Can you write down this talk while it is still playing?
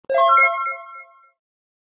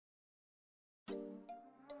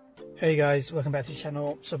Hey guys, welcome back to the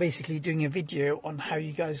channel. So basically doing a video on how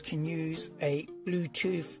you guys can use a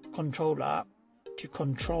Bluetooth controller to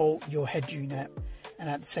control your head unit, and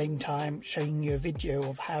at the same time showing you a video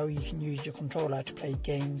of how you can use your controller to play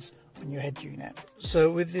games on your head unit. So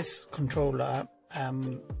with this controller,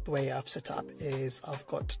 the way I've set up is I've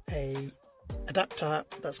got a adapter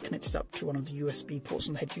that's connected up to one of the USB ports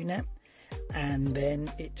on the head unit, and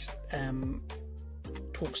then it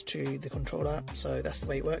talks to the controller. So that's the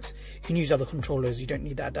way it works. You can use other controllers, you don't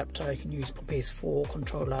need that adapter. You can use a PS4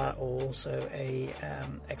 controller or also a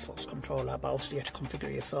Xbox controller, but obviously you have to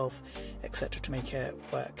configure it yourself, etc., to make it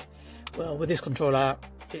work. Well, with this controller,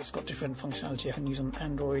 it's got different functionality. I can use on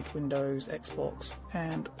Android, Windows, Xbox,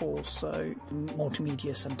 and also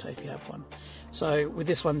multimedia center if you have one. So with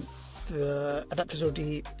this one, the adapter's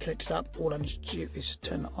already connected up. All I need to do is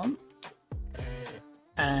turn it on,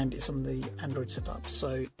 and it's on the Android setup.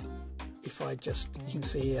 So if I just, you can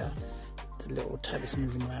see here the little tab is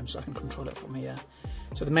moving around, so I can control it from here.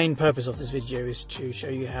 So the main purpose of this video is to show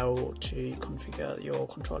you how to configure your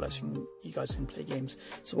controller so you guys can play games.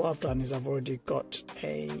 So what I've done is I've already got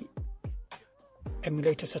a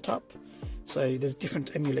emulator set up. So there's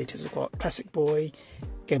different emulators. I've got Classic Boy,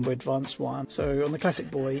 Game Boy Advance one. So on the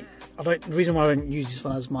Classic Boy, the reason why I don't use this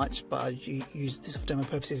one as much, but I use this for demo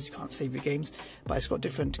purposes. You can't save your games, but it's got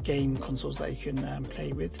different game consoles that you can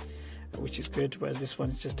play with, which is good, whereas this one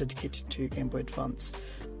is just dedicated to Game Boy Advance.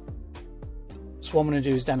 So what I'm going to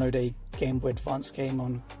do is download a Game Boy Advance game,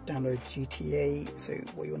 on download GTA. So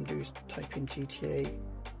what you want to do is type in GTA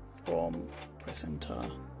ROM, press enter,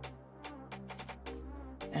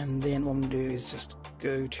 and then what I'm going to do is just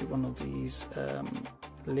go to one of these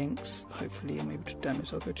links. Hopefully I'm able to download,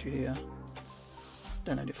 so I'll go to here,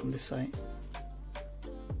 download it from this site,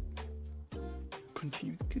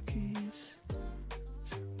 continue with cookies.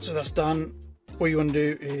 So that's done. All you want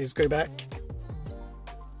to do is go back,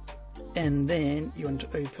 and then you want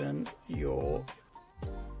to open your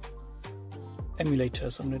emulator.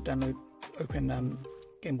 So I'm going to open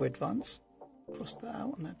Game Boy Advance, cross that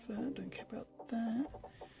out on advert, don't care about that.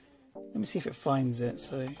 Let me see if it finds it.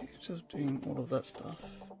 So it's just doing all of that stuff.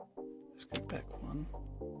 Let's go back one.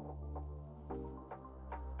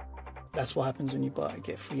 That's what happens when you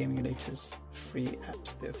get free emulators, free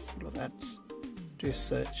apps. They're full of ads. Do a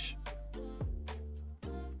search.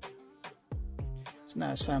 So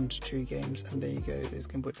now it's found 2 games, and there you go. There's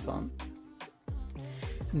Game Boy Advance.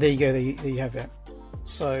 And there you go. There you have it.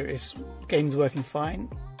 So it's game's working fine.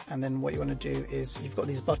 And then what you want to do is, you've got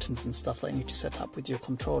these buttons and stuff that you need to set up with your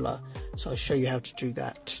controller. So I'll show you how to do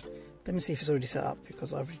that. Let me see if it's already set up,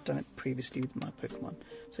 because I've already done it previously with my Pokemon.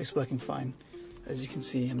 So it's working fine. As you can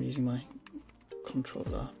see, I'm using my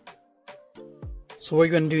controller. So what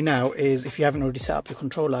you're going to do now is, if you haven't already set up your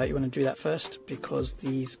controller, you want to do that first, because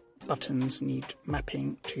these buttons need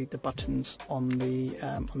mapping to the buttons on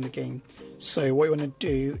the game. So what you want to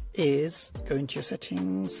do is go into your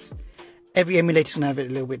settings. Every emulator is going to have it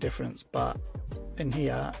a little bit different, but in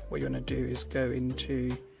here, what you want to do is go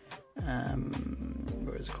into,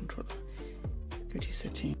 where is the controller? Go to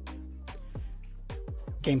setting,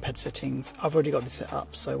 gamepad settings. I've already got this set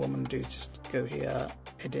up, so what I'm going to do is just go here,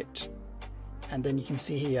 edit, and then you can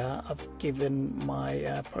see here I've given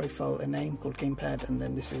my profile a name called gamepad, and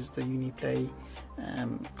then this is the Uniplay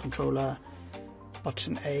controller.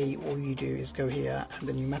 Button A, all you do is go here and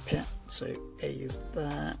then you map it. So A is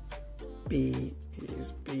that, B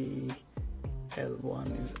is B,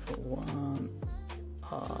 L1 is L1,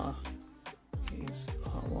 R is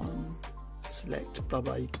R1, select, blah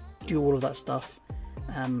blah. You do all of that stuff,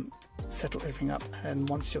 settle everything up, and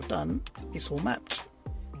once you're done, it's all mapped.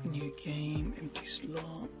 New game, empty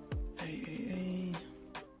slot, AAA,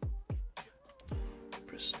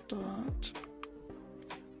 press start.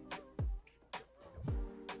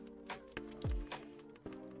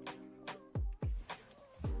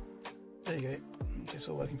 There you go, it's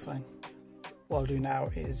all working fine. What I'll do now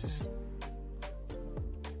is just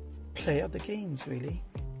play out the games, really.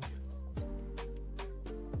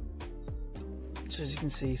 So as you can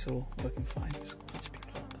see, it's all working fine. Just catch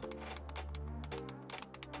people up.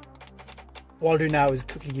 What I'll do now is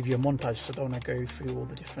quickly give you a montage, so I don't want to go through all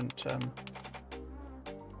the different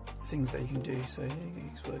things that you can do. So here you go,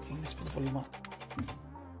 it's working. Let's put the volume up.